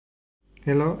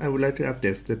Hello, I would like to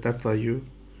update status for you.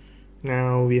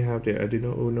 Now we have the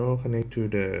Arduino Uno connect to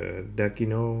the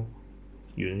Dragino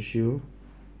shield,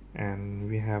 and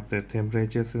we have the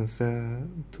temperature sensor,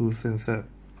 two sensor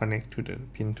connect to the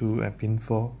pin 2 and pin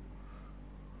 4.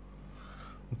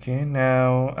 Okay,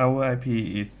 now our IP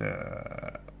is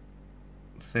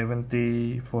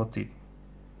 7040.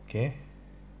 Okay,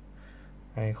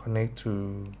 I connect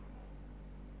to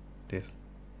this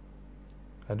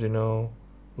Arduino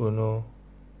Uno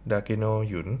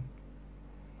Dragino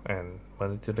and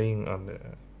monitoring on the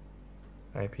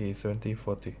IP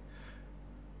 7040.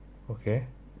 Okay,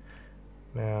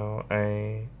 now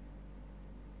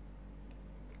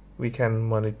we can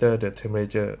monitor the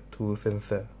temperature to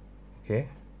sensor. Okay,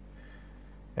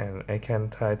 and I can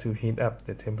try to heat up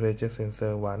the temperature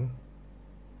sensor one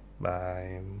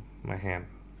by my hand.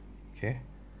 Okay,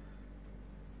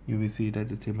 you will see that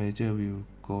the temperature will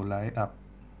go light up.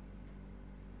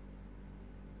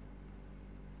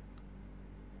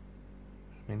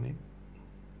 A minute.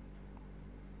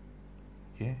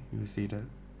 Okay, you will see that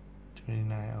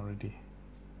 29 already.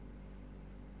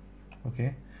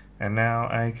 Okay, and now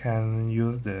I can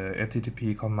use the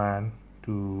HTTP command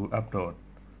to upload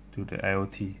to the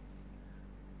IoT.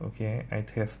 Okay, I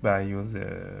test by use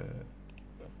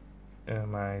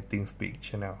my ThinkSpeak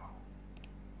channel.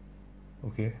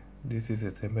 Okay, this is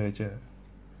the temperature.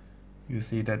 You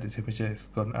see that the temperature is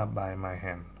gone up by my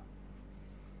hand.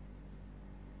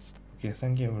 Okay,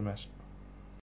 thank you very much.